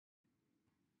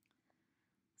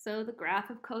So the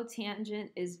graph of cotangent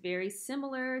is very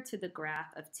similar to the graph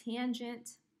of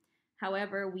tangent.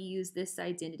 However, we use this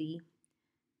identity.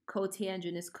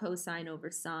 Cotangent is cosine over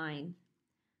sine,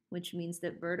 which means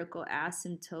that vertical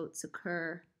asymptotes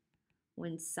occur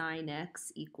when sine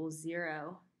x equals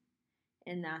 0.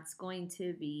 And that's going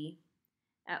to be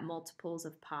at multiples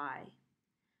of pi.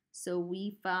 So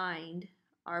we find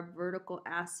our vertical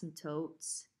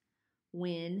asymptotes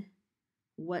when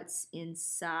what's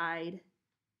inside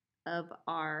of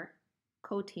our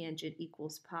cotangent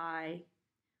equals pi,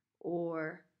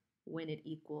 or when it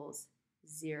equals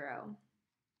 0.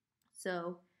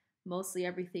 So mostly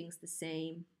everything's the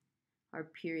same. Our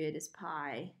period is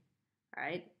pi,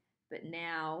 right? But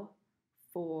now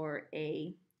for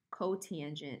a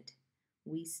cotangent,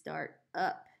 we start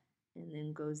up and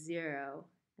then go 0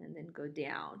 and then go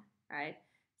down, right?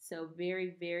 So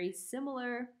very, very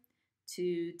similar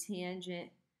to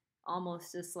tangent,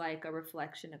 almost just like a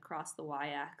reflection across the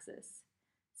y-axis.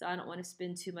 So I don't want to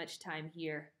spend too much time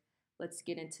here. Let's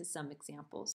get into some examples.